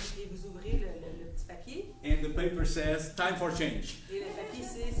paper, et vous ouvrez le petit papier, and the paper says, time for change. et le papier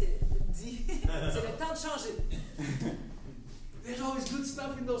dit, c'est le temps de changer. There's always good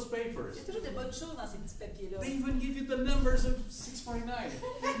stuff in those Il y papers. a toujours des bonnes choses dans ces petits papiers-là. They even give you the numbers of 649.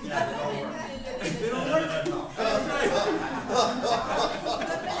 They don't work. That's right.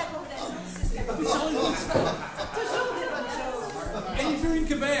 It's always good stuff. Toujours des bonnes choses. And if you're in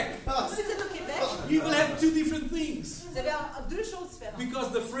Quebec, Si vous êtes au Québec, you will have two different things. vous avez deux choses différentes.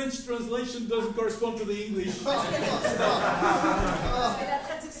 Because the French translation doesn't correspond to the English. Parce que la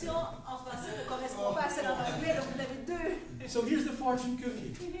traduction en français ne correspond pas à celle en anglais, donc vous avez deux. So here's the fortune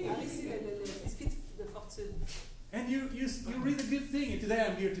cookie. Alors ici, le biscuit de fortune. And you read a good thing, and today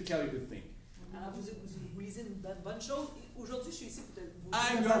I'm here to tell you a good thing. Alors vous lisez une bonne chose. Aujourd'hui, je suis ici pour vous dire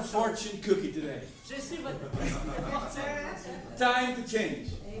I'm une your bonne chose. fortune cookie today. Je suis votre biscuit de fortune. Time to change.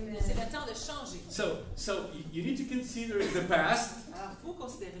 C'est le temps de changer. So you need to consider the past, Alors, il faut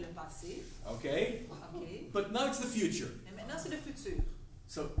considérer le passé. okay? OK. But now it's the future. Mais maintenant, c'est le futur.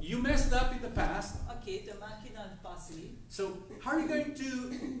 So you messed up in the past. OK, tu as manqué dans le passé. So how are you going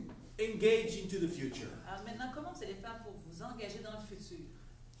to engage into the future? Alors maintenant, comment vous allez faire pour vous engager dans le futur?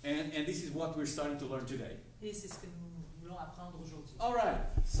 And this is what we're starting to learn today. Et c'est ce que nous voulons apprendre aujourd'hui. All right.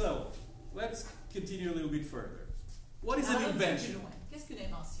 So let's continue a little bit further. What is an Allons un petit peu plus invention? loin. Qu'est-ce qu'une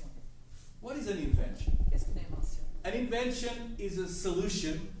invention? What is an invention? Qu'est-ce qu'une invention? An invention is a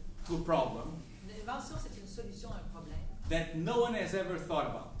solution to a problem Une invention, c'est une solution à un problème that no one has ever thought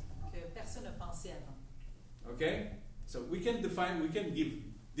about. que personne n'a pensé avant. Okay? So we can give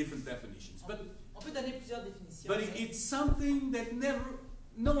different definitions, On peut donner plusieurs définitions. but mais it's something that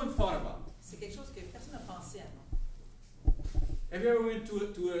no one thought about. c'est quelque chose que personne n'a pensé avant. Have you ever went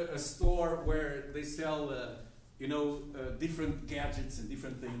to a store where they sell, different gadgets and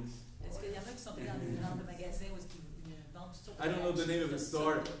different things? Est-ce qu'il y en a qui sont dans des genres de magasins où ils vendent toutes sortes de I don't know the name of the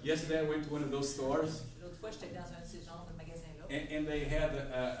store. Yesterday I went to one of those stores, L'autre fois, j'étais dans un de ces genres de magasins-là. and they had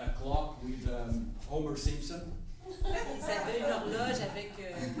a clock with Homer Simpson. Ils avaient une horloge avec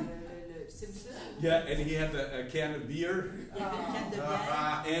le Simpson. Yeah, and he had a can of beer, Il y avait une canne de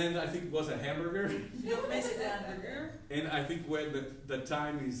bière. and I think it was a hamburger. L'autre main, c'était un hamburger. And I think when the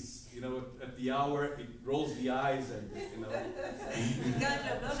time is, at the hour, it rolls the eyes and, Quand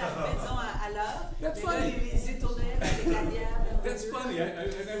l'horloge arrivait, disons, à l'heure, That's les gars, funny. les yeux tournaient avec la bière. That's funny. I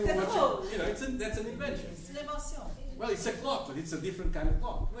never C'est watched drôle. it. That's an invention. C'est une invention. Well, it's a clock, but it's a different kind of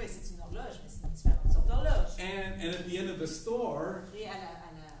clock. Oui, c'est une horloge, mais c'est une différente sorte d'horloge. And at the end of the store, Et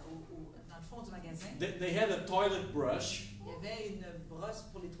dans le fond du magasin, they had a toilet brush il y avait une brosse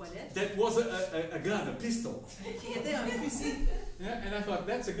pour les toilettes that was a gun, a pistol. qui était un fusil. Yeah, and I thought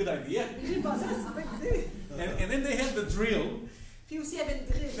that's a good idea. J'ai pensé que c'est une bonne idée. And then they had the drill Puis aussi, il y avait une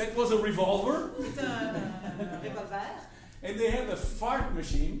drill. that was a revolver, C'était un revolver. and they had the fart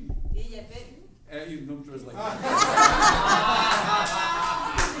machine. Et il y avait You don't translate.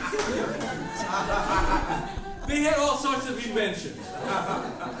 They had all sorts of inventions.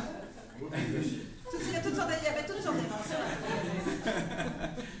 il y avait toutes sortes d'inventions.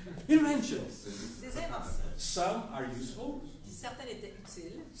 Inventions. Des inventions. Some are useful. Puis certaines étaient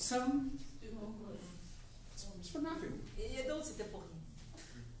utiles. Some it's for nothing. Et il y a d'autres, c'était pour rien.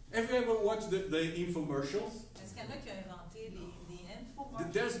 Have you ever watched the infomercials? Est-ce qu'il y en a qui ont inventé les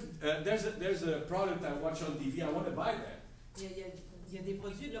infomercials? There's a product I watch on TV. I want to buy that. Il y a des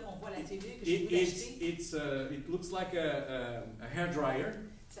produits là qu'on voit à la télé que je voulais acheter. It looks like a hair dryer,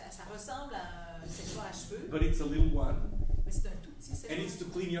 Ça ressemble à un séchoir à cheveux, but it's a little one, mais c'est un tout petit and it's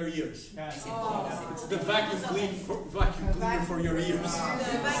séchoir. to clean your ears. C'est pour It's the vacuum cleaner for your ears. C'est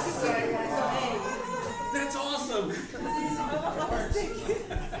un vacuum pour les oreilles. That's awesome. C'est vraiment fantastique.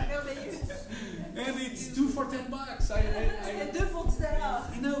 C'est merveilleux. And it's 2 for $10. C'est 2 pour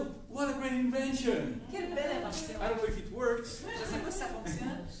 $10. What a great invention. Quelle belle invention. I don't know if it works. Je sais pas si ça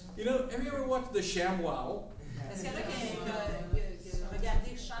fonctionne. Have you ever watched the ShamWow? Est-ce qu'il y en a qui ont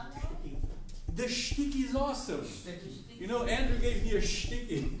regardé Champ? The shtick is awesome. Andrew gave me a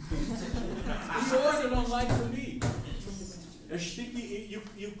shticky. He ordered online for me. A shticky,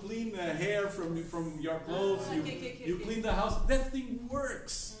 you clean the hair from your clothes, you clean the house. That thing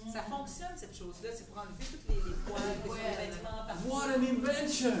works. Ça fonctionne cette chose-là, c'est pour enlever toutes les poils, les vêtements partout. What an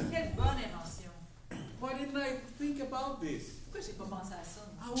invention! Quelle bonne invention. Why didn't I think about this? Pourquoi j'ai pas pensé à ça?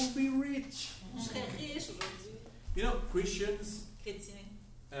 I will be rich. Je serais riche aujourd'hui. Christians Chrétiens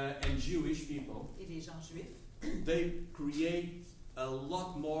and Jewish people, et les gens juifs, they create a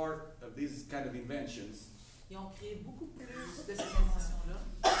lot more of these kind of inventions ils ont créé beaucoup plus de ces inventions-là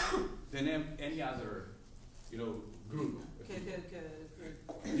than any other group.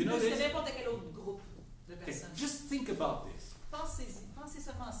 Que You know this? n'importe quel autre groupe de Okay, personnes. just think about this. Pensez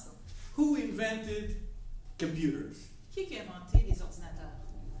seulement à ça. Who invented computers? Qui a inventé les ordinateurs?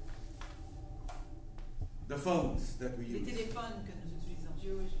 The phones that we Les use. téléphones que nous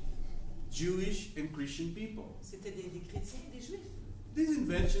utilisons. Jewish and Christian people. C'était des chrétiens et des juifs. These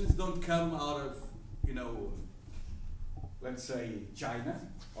inventions don't come out of, let's say, China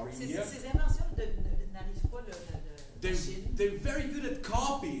or India. Ces inventions n'arrivent pas de Chine. They're very good at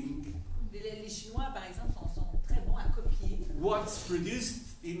copying Les Chinois, par exemple, sont très bons à copier. what's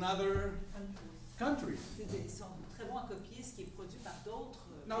produced in other countries. Ils sont très bons à copier ce qui est produit par d'autres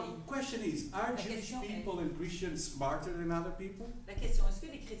Now, pays. the question is, are La Jewish question est- people and Christians smarter than other people? La question, est-ce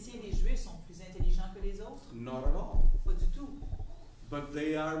que les chrétiens et les juifs sont plus intelligents que les autres? Not at all. Pas du tout. But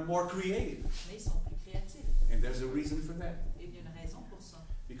they are more creative. Mais ils sont plus créatifs. And there's a reason for that. Et il y a une raison pour ça.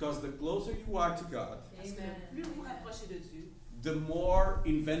 Because the closer you are to God, Parce que le plus vous rapprochez de Dieu, the more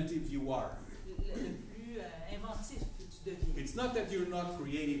inventive you are. le plus inventif que tu deviens. It's not that you're not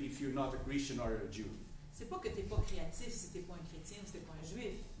creative if you're not a Christian or a Jew. C'est pas que tu n'es pas créatif si tu n'es pas un chrétien ou si tu n'es pas un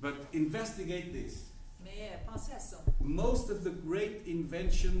juif. But investigate this. Mais pensez à ça. Most of the great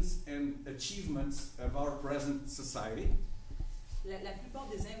inventions and achievements of our present society La plupart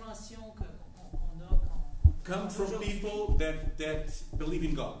des inventions qu'on a, come from aujourd'hui, people that believe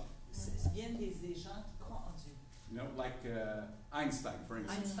in God. viennent des gens qui croient en Dieu. Like Einstein, for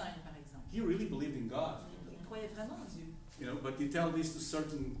instance. Einstein, par exemple. He really believed in God. Il croyait vraiment en Dieu. But you tell this to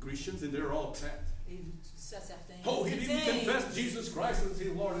certain Christians and they're all upset. Et tu dis ça à certains Oh, he didn't chrétiens, confess Jesus Christ as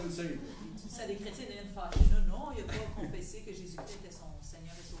his Lord and Savior. tu dis ça à des chrétiens, ils deviennent fâchés. Non, il n'a pas confessé que Jésus-Christ était son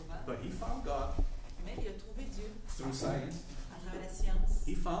Seigneur et Sauveur. But he found God Mais il a trouvé Dieu through science. à travers la science.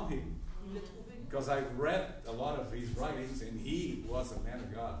 He found him. Il l'a trouvé. Because I've read a lot of his writings and he was a man of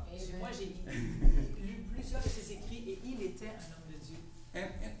God. Et moi, j'ai lu plusieurs de ses écrits et il était un homme de Dieu. And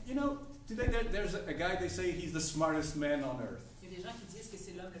today there's a guy, they say he's the smartest man on earth. Il y a des gens qui disent que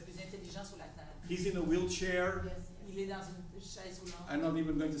c'est l'homme le plus intelligent sur la terre. He's in a wheelchair. Il est dans une chaise roulante. I'm not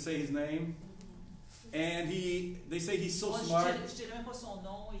even going to say his name. And they say he's so Moi, smart. je dirais même pas son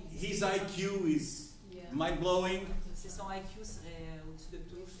nom. His IQ is mind-blowing. Son IQ serait au-dessus de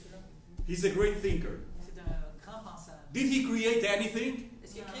tout. He's a great thinker. C'est un grand penseur. Did he create anything?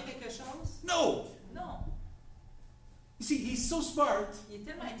 Est-ce qu'il a créé quelque chose? No! Non. You see, he's so smart. Il est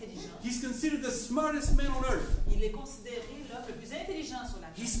tellement intelligent. He's considered the smartest man on earth. Il est considéré l'homme le plus intelligent sur la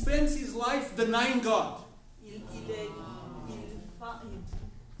He terre. spends his life denying God. He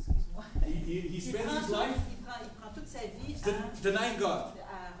spends his life il prend toute sa vie denying God.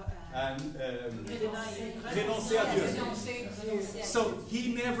 à And renoncer à Dieu. renoncer à So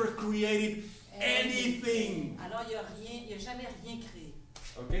he never created anything. Alors il n'a jamais rien créé.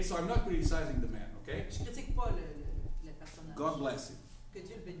 Okay, so I'm not criticizing the man, okay? Je critique pas le personnage. God bless him. Que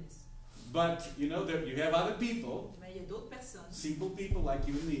Dieu le bénisse. But you have other people, Mais il y a d'autres personnes, simple people like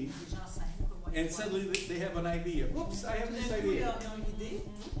you and me, des gens simples comme moi. and suddenly they have an idea. Whoops, I have Tout this d'un coup, ils idea. ont une idée.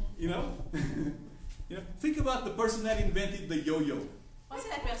 Think about the person that invented the yo-yo. Pensez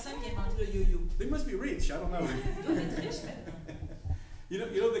à la personne qui a inventé le yo-yo. They must be rich, I don't know. Il doit être riche maintenant. You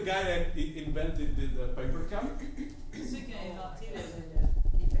know the guy that invented the paper cup Ceux qui ont inventé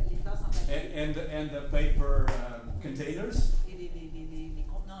les tasses en papier and the paper containers. et les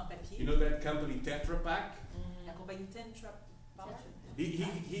contenants en papier. You know that company Tetra Pak? La compagnie Tetra Pak.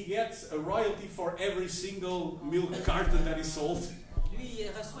 He gets a royalty for every single milk carton that is sold. Lui, il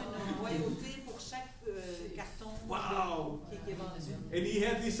reçoit une royauté pour chaque carton Wow. qui est vendu. And he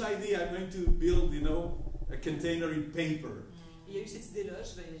had this idea, I'm going to build, a container in paper. Il a eu cette idée-là,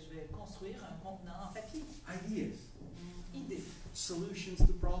 je vais construire un contenant en papier. Ideas, Idée, solutions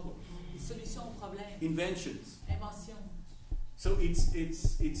to problems, solution au problème, inventions. invention. So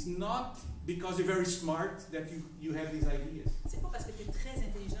it's not because you're very smart that you have these ideas. C'est pas parce que tu es très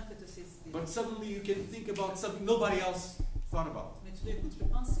intelligent que tu as ces idées. But suddenly you can think about something nobody else thought about. Mais tout d'un coup, tu peux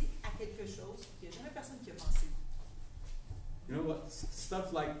penser à quelque chose qu'il n'y a jamais personne qui a pensé. You know what?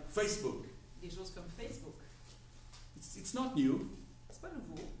 Stuff like Facebook. Des choses comme Facebook. It's not new, C'est pas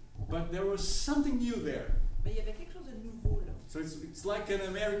nouveau, but there was something new there. mais il y avait quelque chose de nouveau là. So it's like an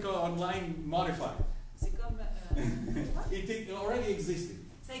America Online modified. C'est comme It already existed,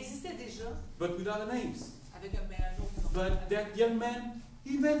 ça existait déjà but without names. avec un autre nom. But that young man,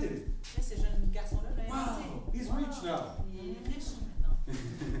 he invented it. Mais ce jeune garçon-là l'a inventé. Wow, he's rich now. Il est riche maintenant.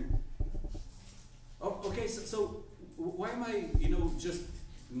 Okay, so why am I, just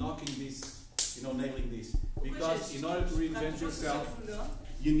knocking this, nailing this? Because in order to reinvent yourself,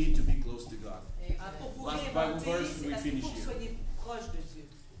 you need to be close to God. Pour vous Last Bible réinventer, verse, c'est we parce qu'il finish faut que vous here. soyez proche de Dieu.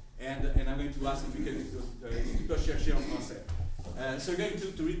 and I'm going to ask if you can tu peux chercher en français. So we're going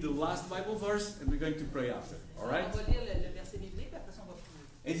to read the last Bible verse, and we're going to pray after. All right? On va lire le verset biblique, après ça on va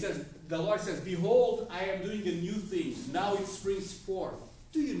prier. It says, the Lord says, "Behold, I am doing a new thing. Now it springs forth.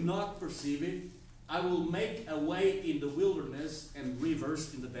 Do you not perceive it? I will make a way in the wilderness and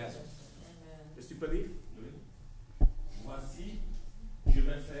rivers in the desert." Est-ce que tu peux lire? Oui. Voici, je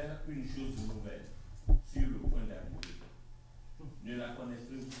vais faire une chose nouvelle sur le point d'arriver. Ne la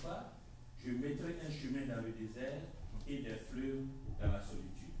connaissez-vous pas? Je mettrai un chemin dans le désert et des fleuves dans la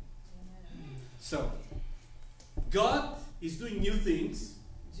solitude. So, God is doing new things,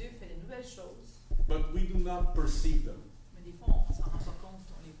 Dieu fait de nouvelles choses, but we do not perceive them. mais des fois on s'en rend pas compte,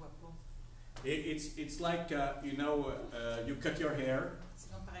 on les voit pas. It's like, you cut your hair C'est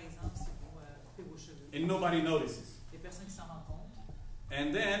comme par exemple si vous coupez vos cheveux, and nobody notices. les personnes qui s'en rendent compte,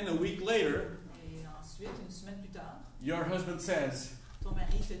 And then a week later, et ensuite, une semaine plus tard, your husband says, ton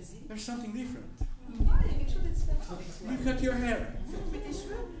mari te dit, "There's something different. ah, il y a quelque chose de différent avec toi. You cut your hair." Tu as coupé tes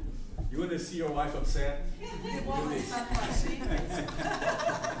cheveux. You want to see your wife upset? Vous voulez voir votre femme fâchée.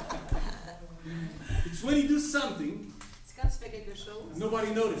 It's when you do something, C'est quand tu fais quelque chose,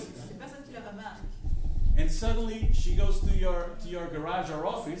 nobody notices. il n'y a personne qui le remarque. And suddenly she goes to your garage or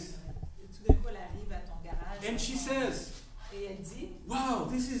office, Et tout d'un coup, elle arrive à ton garage. and she says, Et elle dit, "Wow,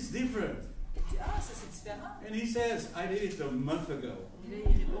 this is different." ah, ça c'est différent. And he says, "I did it a month ago." Et là,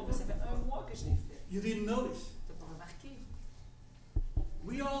 il répond que ça fait 1 mois que je l'ai fait. You didn't notice. Tu n'as pas remarqué.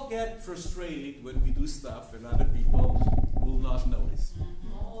 We all get frustrated when we do stuff and other people will not notice.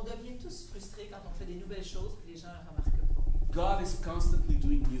 On devient tous frustrés quand on fait des nouvelles choses et les gens ne remarquent pas. God is constantly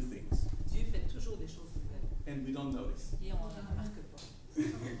doing new things, Dieu fait toujours des choses nouvelles and we don't notice. et on ne remarque pas.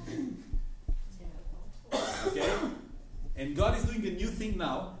 Okay? And God is doing a new thing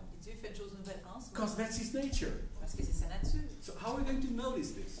now Et Dieu fait une chose nouvelle en ce moment because that's His nature. parce que c'est sa nature. So how are we going to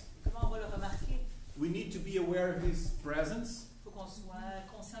notice this? Comment on va le remarquer? We need to be aware of His presence. Il faut qu'on soit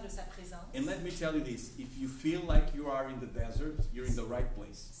conscient de sa présence. And let me tell you this, if you feel like you are in the desert, you're in the right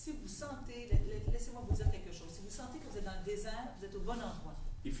place. Si vous sentez, laissez-moi vous dire quelque chose. Si vous sentez que vous êtes dans le désert, vous êtes au bon endroit.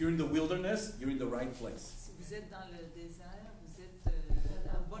 If you're in the wilderness, you're in the right place. Si vous êtes dans le désert, vous êtes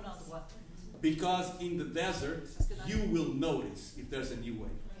au bon endroit. Because in the desert, you will notice if there's a new way.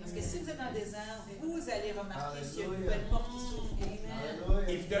 Parce que si vous êtes dans le désert, vous allez remarquer s'il y a une nouvelle porte qui s'ouvre. Amen.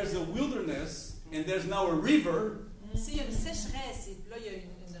 If there's a wilderness and there's now a river, S'il y a une sécheresse et là il y a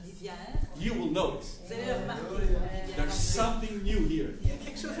une rivière, you will notice. vous allez le remarquer. There's something new here. Il y a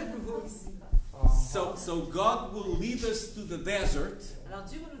quelque chose de nouveau ici. So God will lead us to the desert Alors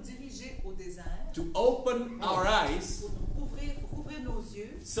Dieu va nous diriger au désert to open our eyes pour ouvrir nos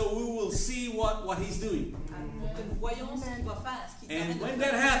yeux, so we will see what He's doing. pour que nous voyons ce qu'il va faire, ce qu'il est en train And de when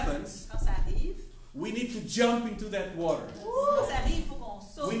faire. that happens, Quand ça arrive, we need to jump into that water. quand ça arrive, il faut qu'on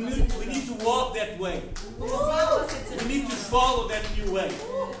saute We dans need, cette we eau-là. need to walk that way. Faut qu'on marche dans cette We need to direction. follow that new way.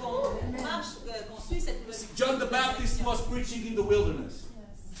 Qu'on marche, qu'on suit cette nouvelle John the Baptist was preaching in the wilderness.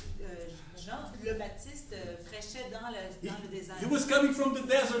 Jean le Baptiste prêchait dans le désert. He was coming from the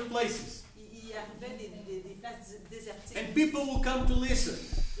desert places. Il arrivait des places désertiques. And people will come to listen.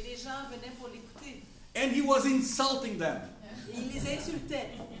 Et les gens venaient pour l'écouter. And he was insulting them. Et il les insultait.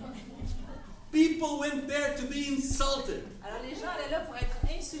 People went there to be insulted. Alors les gens allaient là pour être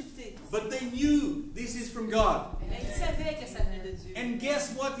insultés. But they knew this is from God. Mais ils savaient que ça venait de Dieu. And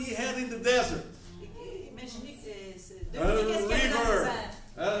guess what he had in the desert? Imaginez A qu'est-ce qu'il y avait dans le river. désert.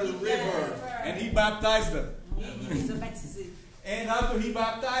 A river. And he baptized them. Et il les a baptisés. And after he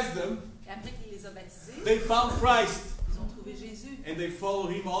baptized them, Et après qu'il les a baptisés, they found Christ. ils ont trouvé Jésus. And they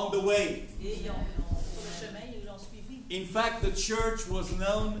followed him on the way. Et sur le chemin, ils l'ont suivi. In fact, the church was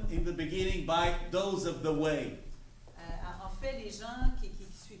known in the beginning by those of the way. En fait, les gens qui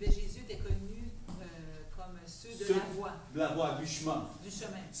suivaient Jésus étaient connus comme ceux de la voie, De la voie, du chemin. du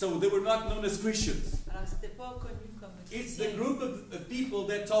chemin. So they were not known as Christians. Alors, ils n'étaient pas connus comme It's the chrétiens. group of people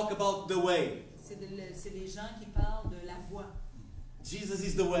that talk about the way. C'est les gens qui parlent de la voie. Jesus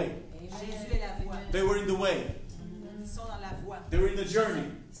is the way. Jésus est la voie. They were in the way. Ils sont dans la voie. They were in the journey.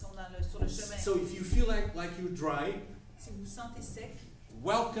 Ils sont sur le chemin. So if you feel like you're dry, Si vous vous sentez sec,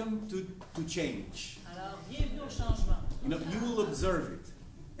 welcome to change. alors bienvenue au changement. You will observe it.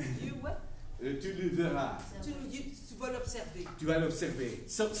 You what? Tu le verras. Tu vas l'observer. Tu vas l'observer.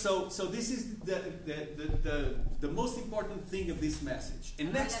 So this is the most important thing of this message.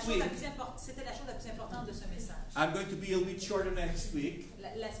 And next week, C'était la chose la plus importante de ce message. I'm going to be a little bit shorter next week.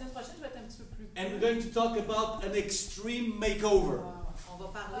 La semaine prochaine, je vais être un petit peu plus. And we're going to talk about an extreme makeover. On va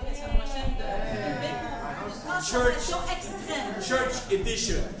parler la semaine prochaine de transformation extrême. Church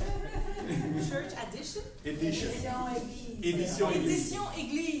edition. Church Addition. Edition. Église. Édition Église. Édition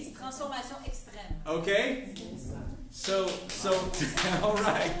Église, transformation extrême. Okay? So, all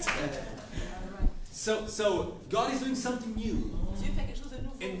right. So God is doing something new, Dieu fait quelque chose de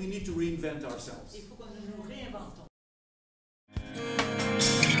nouveau. and we need to reinvent ourselves. Il